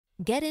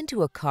Get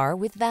into a car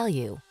with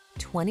value.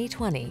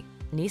 2020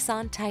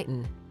 Nissan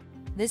Titan.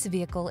 This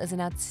vehicle is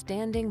an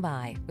outstanding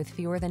buy with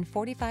fewer than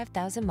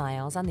 45,000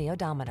 miles on the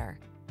odometer.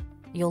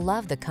 You'll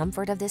love the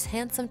comfort of this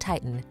handsome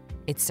Titan.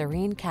 Its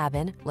serene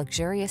cabin,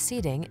 luxurious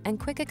seating, and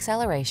quick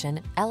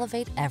acceleration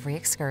elevate every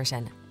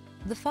excursion.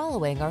 The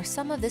following are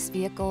some of this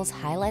vehicle's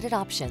highlighted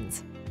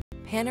options: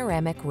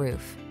 panoramic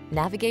roof,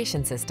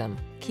 navigation system,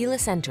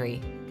 keyless entry,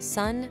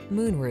 sun,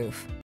 moon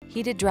roof,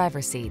 heated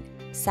driver's seat,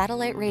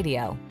 satellite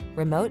radio,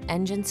 remote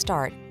engine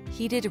start,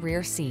 heated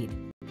rear seat,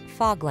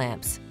 fog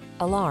lamps,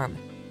 alarm.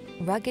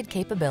 Rugged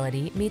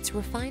capability meets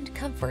refined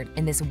comfort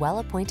in this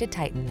well-appointed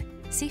Titan.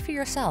 See for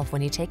yourself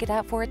when you take it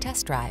out for a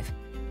test drive.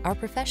 Our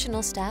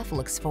professional staff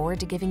looks forward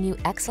to giving you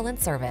excellent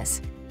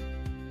service.